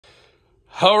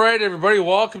All right, everybody,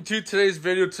 welcome to today's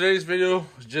video. Today's video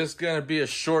is just going to be a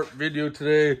short video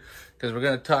today because we're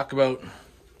going to talk about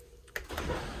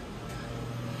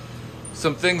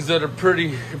some things that are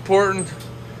pretty important.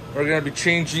 We're going to be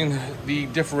changing the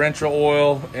differential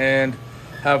oil and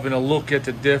having a look at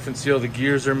the diff and see how the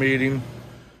gears are mating.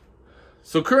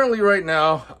 So currently right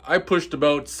now, I pushed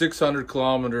about 600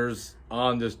 kilometers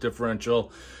on this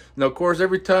differential. Now, of course,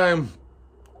 every time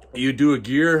you do a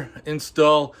gear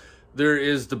install, there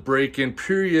is the break-in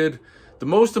period. The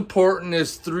most important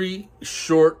is 3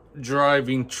 short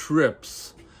driving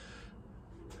trips.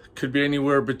 Could be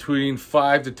anywhere between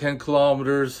 5 to 10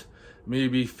 kilometers,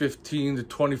 maybe 15 to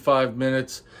 25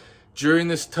 minutes. During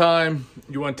this time,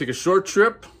 you want to take a short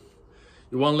trip.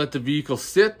 You want to let the vehicle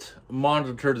sit,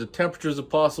 monitor the temperatures if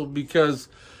possible, because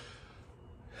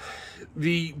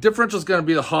the differential is going to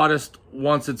be the hottest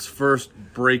once it's first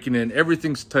breaking in.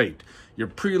 Everything's tight. Your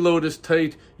preload is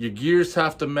tight. Your gears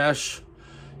have to mesh.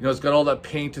 You know, it's got all that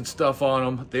paint and stuff on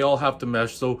them. They all have to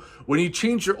mesh. So when you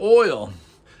change your oil,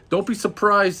 don't be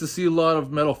surprised to see a lot of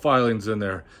metal filings in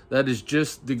there. That is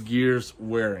just the gears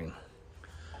wearing.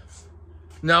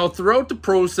 Now, throughout the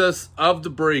process of the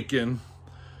break-in,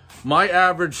 my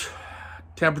average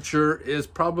temperature is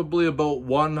probably about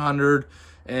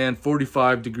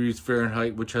 145 degrees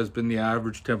Fahrenheit, which has been the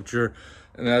average temperature.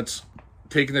 And that's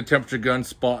taking the temperature gun,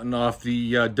 spotting off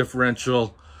the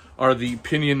differential or the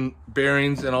pinion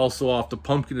bearings, and also off the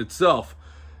pumpkin itself.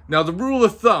 Now, the rule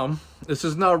of thumb, this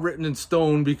is not written in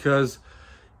stone because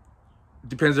it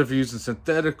depends if you're using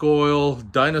synthetic oil,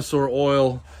 dinosaur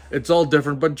oil, it's all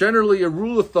different. But generally, a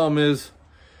rule of thumb is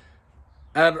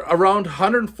at around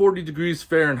 140 degrees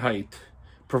Fahrenheit,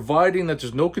 providing that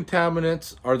there's no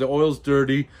contaminants or the oil's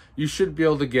dirty, you should be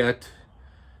able to get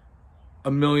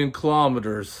 1,000,000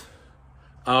 kilometers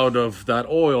out of that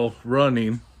oil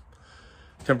running.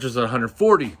 Temperatures at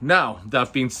 140. Now,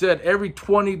 that being said, every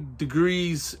 20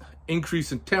 degrees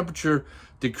increase in temperature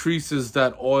decreases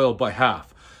that oil by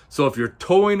half. So if you're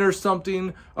towing or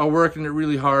something or working it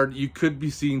really hard, you could be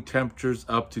seeing temperatures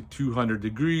up to 200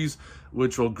 degrees,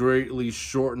 which will greatly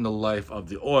shorten the life of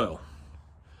the oil.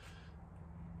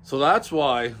 So that's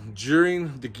why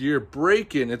during the gear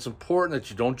break-in, it's important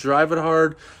that you don't drive it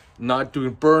hard, not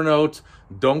doing burnouts,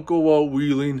 don't go out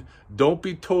wheeling, don't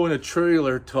be towing a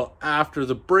trailer till after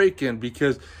the break-in,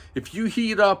 because if you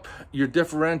heat up your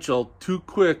differential too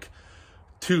quick,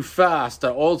 too fast,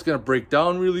 that oil's going to break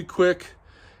down really quick.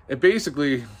 And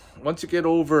basically, once you get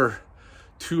over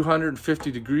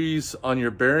 250 degrees on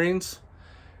your bearings,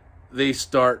 they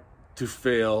start to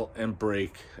fail and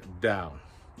break down.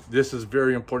 This is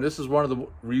very important. This is one of the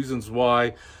reasons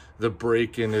why the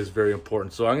break-in is very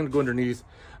important. So I'm going to go underneath.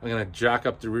 I'm going to jack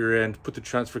up the rear end, put the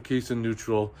transfer case in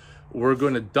neutral. We're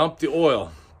going to dump the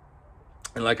oil.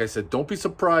 And like I said, don't be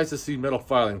surprised to see metal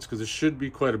filings, because it should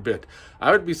be quite a bit.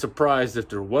 I would be surprised if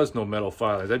there was no metal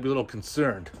filings. I'd be a little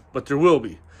concerned, but there will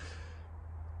be.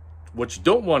 What you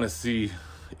don't want to see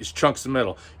is chunks of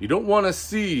metal. You don't want to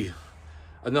see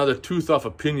another tooth off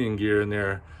a pinion gear in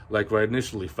there like what I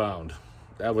initially found.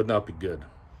 That would not be good.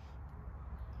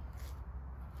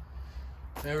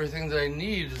 Everything that I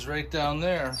need is right down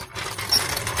there.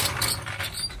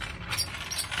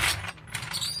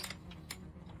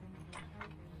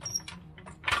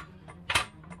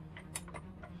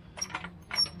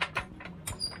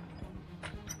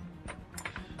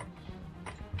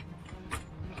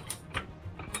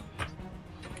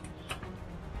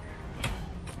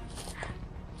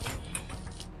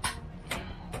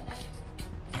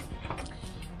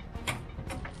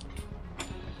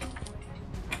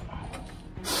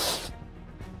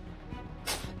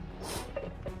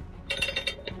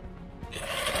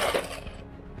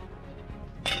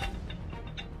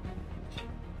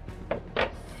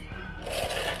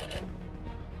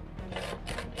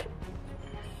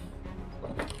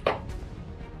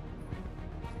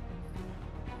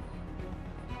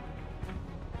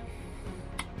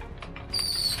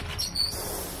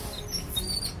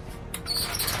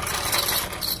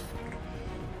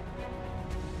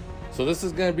 So this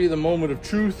is going to be the moment of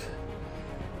truth,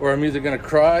 where I'm either going to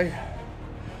cry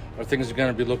or things are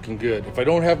going to be looking good. If I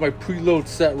don't have my preload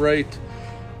set right,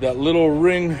 that little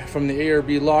ring from the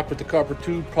ARB lock with the copper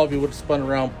tube probably would have spun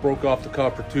around, broke off the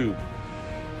copper tube.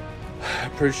 I'm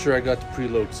pretty sure I got the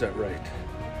preload set right.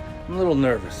 I'm a little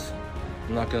nervous.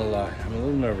 I'm not going to lie. I'm a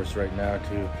little nervous right now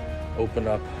to open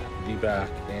up the back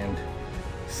and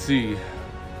see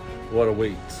what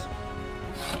awaits.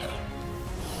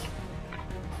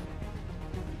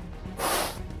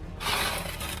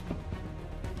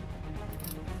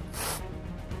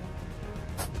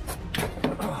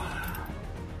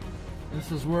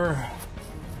 This is where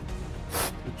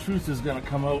the truth is gonna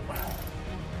come out.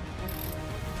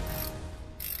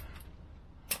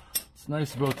 What's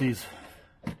nice about these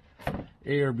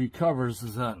ARB covers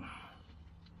is that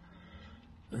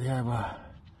they have a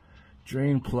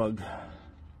drain plug.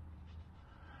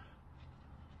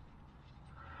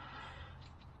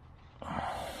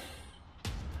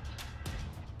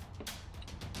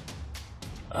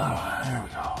 Oh, there we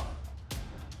go.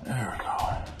 There we go.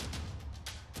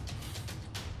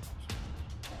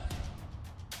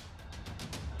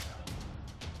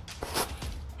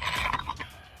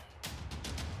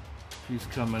 She's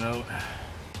coming out.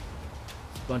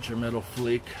 Bunch of metal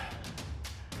flake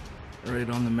right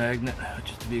on the magnet,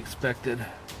 which is to be expected.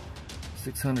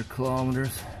 600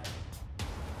 kilometers.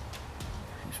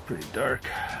 She's pretty dark.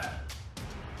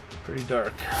 Pretty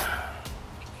dark.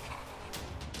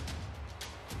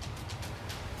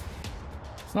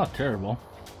 It's not terrible.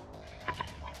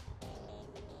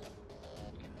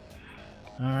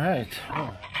 All right.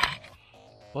 Oh.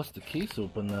 Bust the case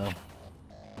open now.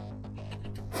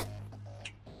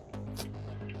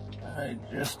 I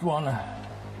just want to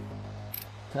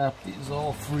tap these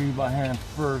all free by hand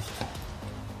first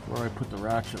before I put the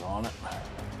ratchet on it.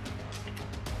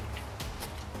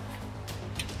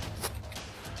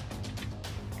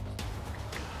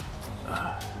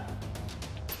 That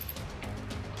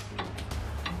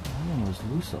one was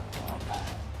loose up top.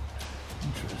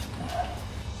 Interesting.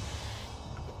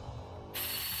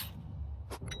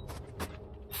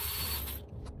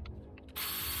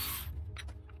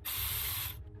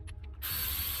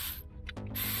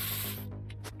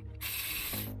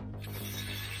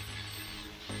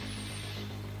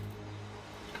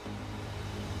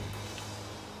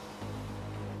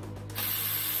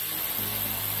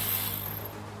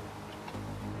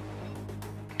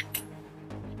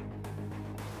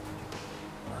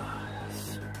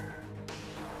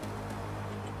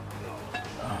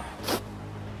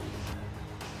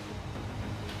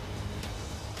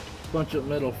 Bunch of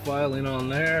metal filing on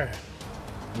there,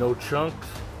 no chunks,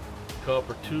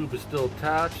 copper tube is still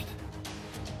attached.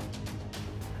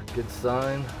 Good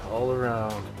sign all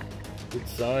around, good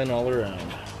sign all around.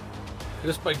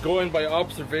 Just by going by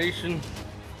observation,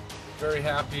 very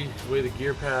happy the way the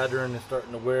gear pattern is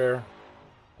starting to wear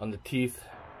on the teeth.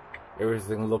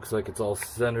 Everything looks like it's all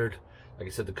centered. Like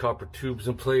I said, the copper tube's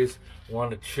in place.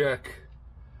 Want to check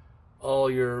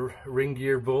all your ring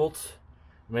gear bolts,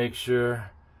 make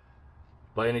sure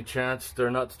by any chance they're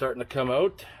not starting to come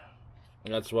out.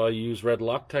 And that's why you use red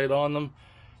Loctite on them,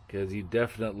 because you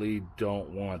definitely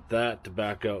don't want that to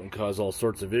back out and cause all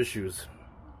sorts of issues.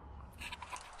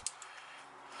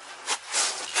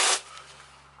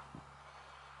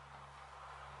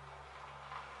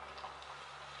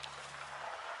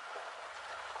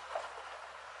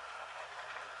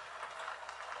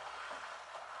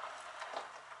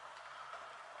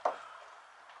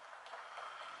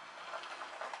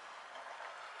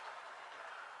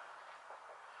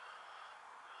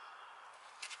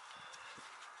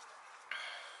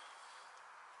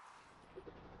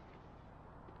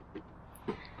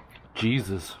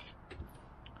 Jesus,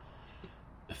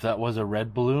 if that was a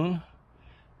red balloon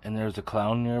and there's a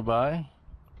clown nearby,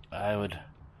 I would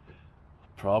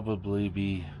probably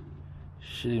be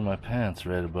shitting my pants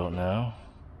right about now.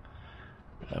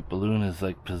 That balloon is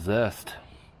like possessed.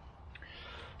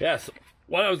 Yes,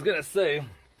 what I was gonna say,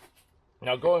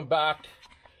 now going back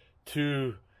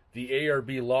to the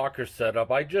ARB locker setup,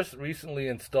 I just recently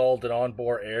installed an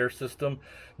onboard air system.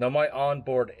 Now my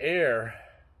onboard air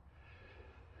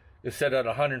is set at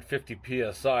 150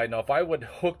 psi. Now if I would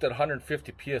hook that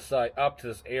 150 psi up to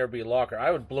this ARB locker,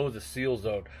 I would blow the seals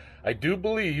out. I do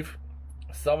believe,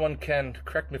 someone can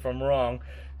correct me if I'm wrong,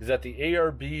 is that the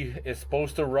ARB is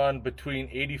supposed to run between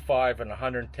 85 and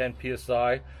 110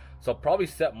 psi. So I'll probably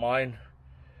set mine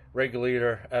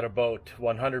regulator at about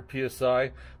 100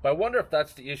 psi. But I wonder if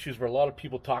that's the issues where a lot of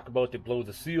people talk about they blow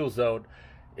the seals out,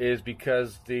 is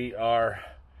because they are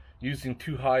using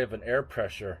too high of an air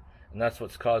pressure. And that's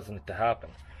what's causing it to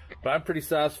happen. But I'm pretty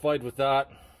satisfied with that.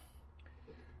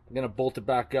 I'm gonna bolt it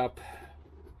back up.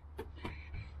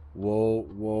 Whoa,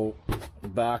 whoa,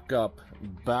 back up,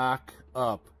 back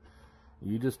up.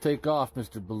 You just take off,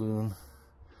 Mr. Balloon.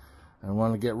 I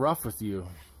want to get rough with you.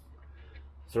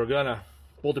 So we're gonna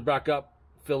bolt it back up,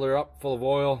 fill her up full of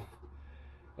oil.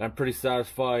 And I'm pretty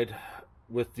satisfied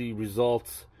with the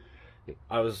results.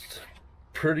 I was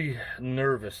pretty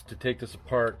nervous to take this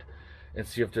apart and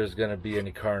see if there's gonna be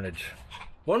any carnage.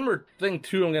 One more thing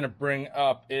too I'm gonna bring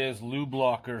up is Lube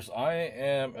Lockers. I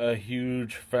am a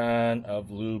huge fan of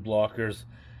Lube Lockers.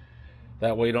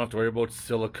 That way you don't have to worry about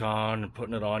silicone and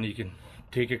putting it on. You can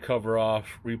take your cover off,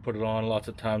 re-put it on lots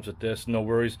of times with this, no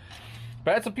worries.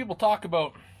 But I had some people talk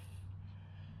about,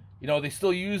 you know, they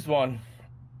still used one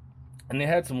and they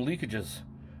had some leakages.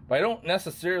 But I don't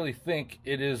necessarily think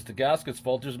it is the gasket's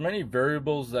fault. There's many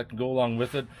variables that can go along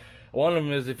with it. One of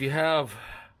them is if you have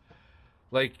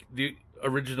like the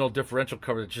original differential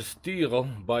cover that's just steel,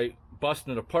 by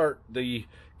busting it apart, the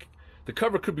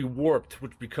cover could be warped,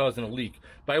 which would be causing a leak.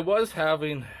 But I was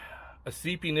having a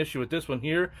seeping issue with this one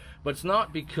here, but it's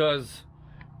not because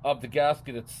of the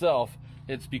gasket itself.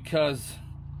 It's because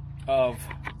of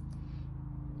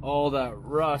all that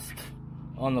rust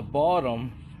on the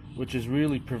bottom, which is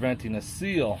really preventing a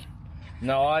seal.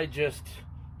 Now I just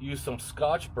used some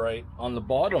Scotchbrite on the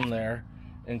bottom there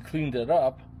and cleaned it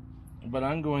up, but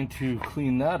I'm going to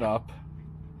clean that up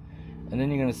and then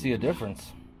you're going to see a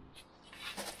difference.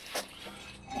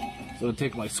 So I'll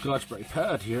take my Scotchbrite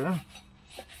pad here,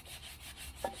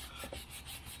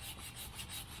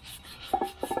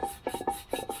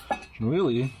 and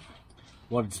really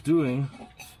what it's doing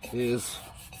is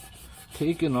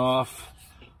taking off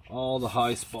all the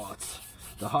high spots.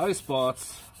 The high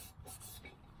spots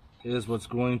is what's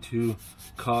going to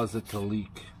cause it to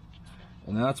leak,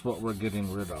 and that's what we're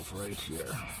getting rid of right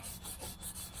here.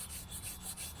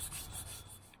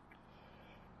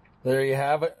 There you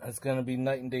have it. It's going to be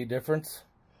night and day difference,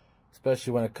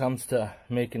 especially when it comes to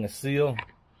making a seal.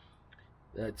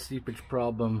 That seepage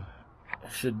problem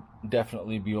should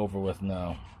definitely be over with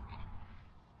now.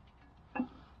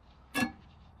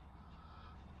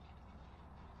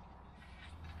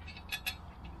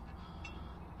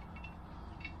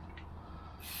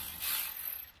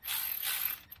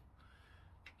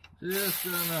 Just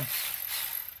gonna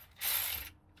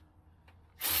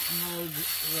snug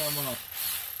them up.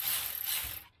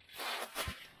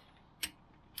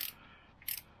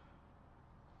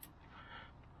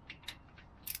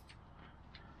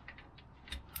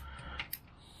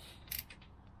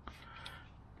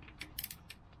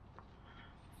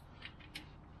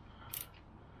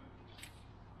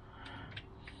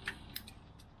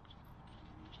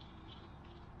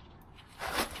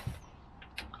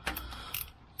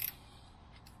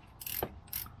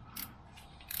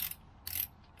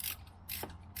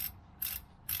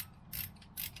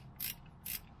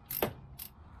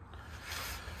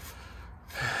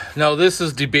 Now this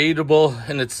is debatable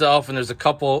in itself, and there's a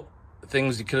couple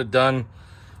things you could have done.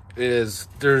 Is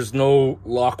there's no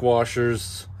lock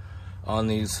washers on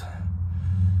these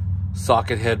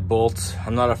socket head bolts.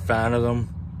 I'm not a fan of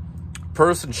them.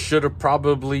 Person should have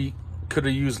probably could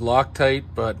have used Loctite,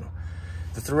 but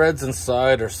the threads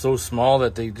inside are so small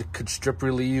that they could strip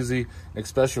really easy,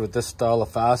 especially with this style of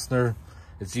fastener.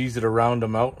 It's easy to round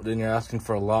them out, then you're asking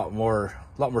for a lot more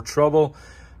trouble.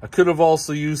 I could have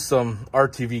also used some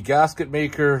RTV gasket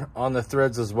maker on the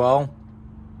threads as well,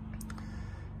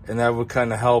 and that would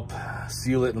kind of help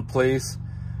seal it in place.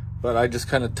 But I just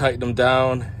kind of tightened them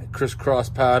down, crisscross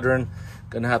pattern.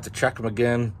 Gonna have to check them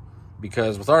again,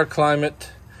 because with our climate,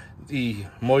 the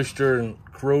moisture and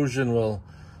corrosion will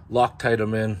Loctite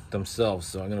them in themselves.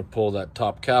 So I'm gonna pull that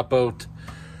top cap out.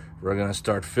 We're gonna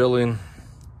start filling,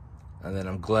 and then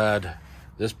I'm glad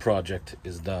this project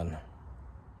is done.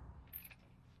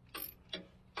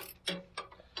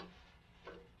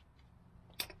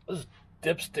 This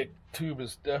dipstick tube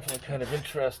is definitely kind of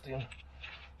interesting.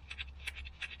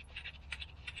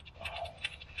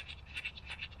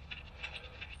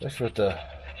 Especially with the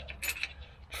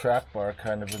track bar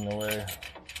kind of in the way.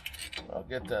 I'll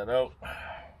get that out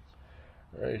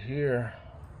right here.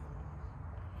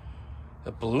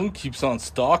 That balloon keeps on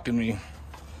stalking me.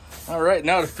 All right,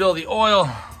 now to fill the oil.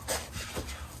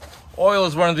 Oil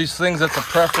is one of these things that's a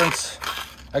preference.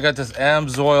 I got this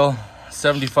AMS oil,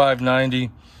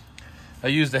 7590. I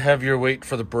used a heavier weight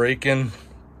for the break-in.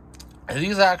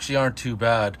 These actually aren't too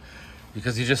bad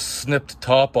because you just snip the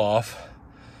top off,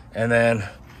 and then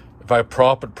if I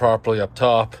prop it properly up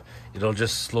top, it'll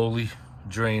just slowly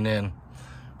drain in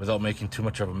without making too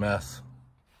much of a mess.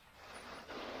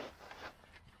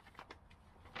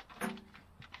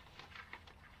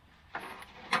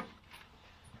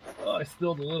 Oh, I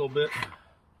spilled a little bit.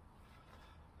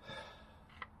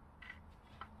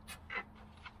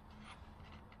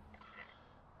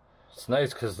 It's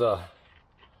nice because the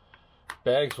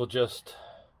bags will just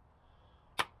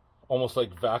almost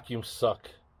like vacuum suck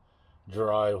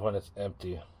dry when it's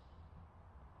empty.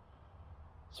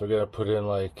 So we're gonna put in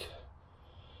like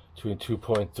between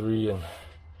 2.3 and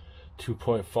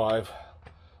 2.5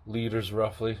 liters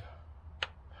roughly.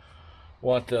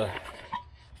 Want the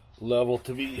level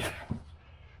to be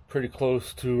pretty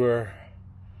close to where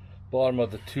bottom of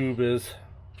the tube is.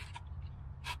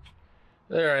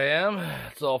 There I am.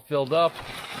 It's all filled up.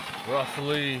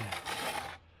 Roughly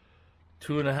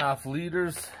 2.5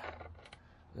 liters.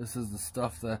 This is the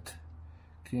stuff that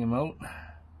came out.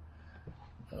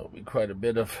 That'll be quite a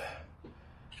bit of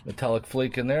metallic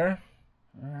flake in there.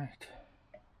 Alright.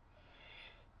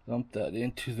 Dump that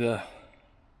into the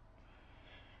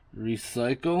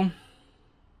recycle.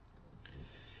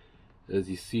 As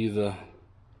you see, the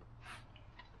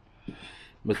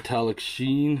metallic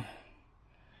sheen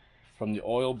from the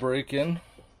oil break-in.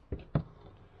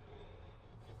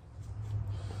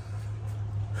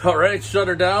 Alright, shut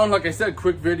her down. Like I said,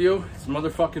 quick video. It's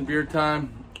motherfucking beer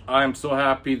time. I'm so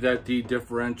happy that the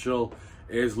differential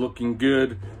is looking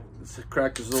good. Let's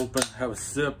crack this open, have a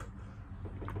sip.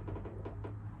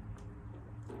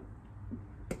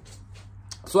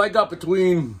 So I got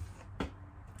between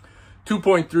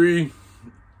 2.3,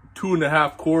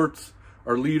 2.5 quarts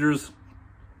or liters,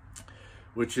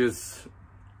 which is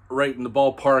right in the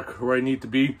ballpark where I need to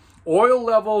be. Oil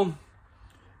level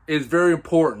is very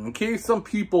important. In case some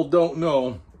people don't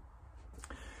know,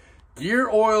 gear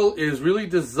oil is really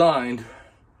designed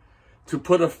to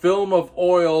put a film of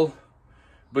oil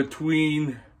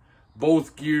between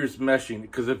both gears meshing,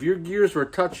 because if your gears were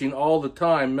touching all the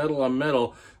time, metal on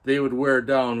metal, they would wear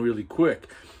down really quick.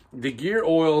 The gear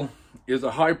oil is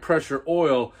a high pressure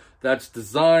oil that's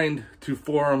designed to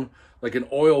form like an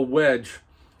oil wedge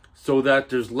so that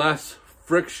there's less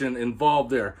friction involved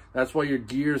there. That's why your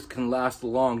gears can last a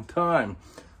long time.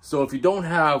 So if you don't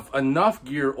have enough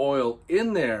gear oil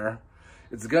in there,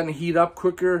 it's going to heat up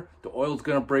quicker, the oil's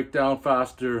going to break down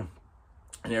faster,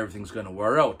 and everything's going to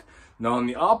wear out. Now on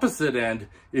the opposite end,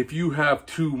 if you have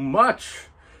too much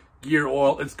gear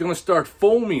oil, it's going to start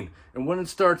foaming. And when it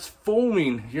starts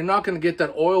foaming, you're not going to get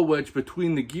that oil wedge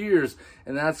between the gears,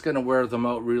 and that's going to wear them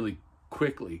out really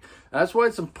quickly. That's why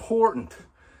it's important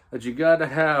that you got to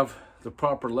have the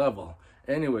proper level.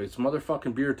 Anyway, it's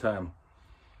motherfucking beer time.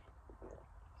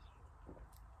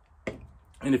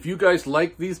 And if you guys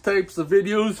like these types of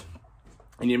videos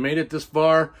and you made it this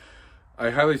far,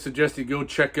 I highly suggest you go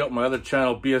check out my other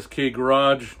channel, BSK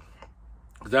Garage.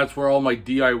 That's where all my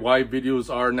DIY videos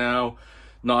are now.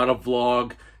 Not a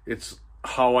vlog. It's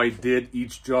how I did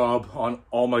each job on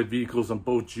all my vehicles, on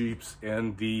both Jeeps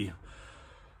and the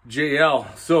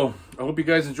JL. So I hope you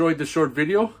guys enjoyed this short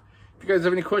video. If you guys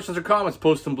have any questions or comments,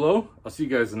 post them below. I'll see you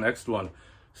guys in the next one.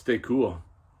 Stay cool.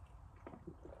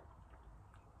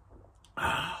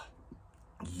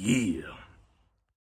 Yeah.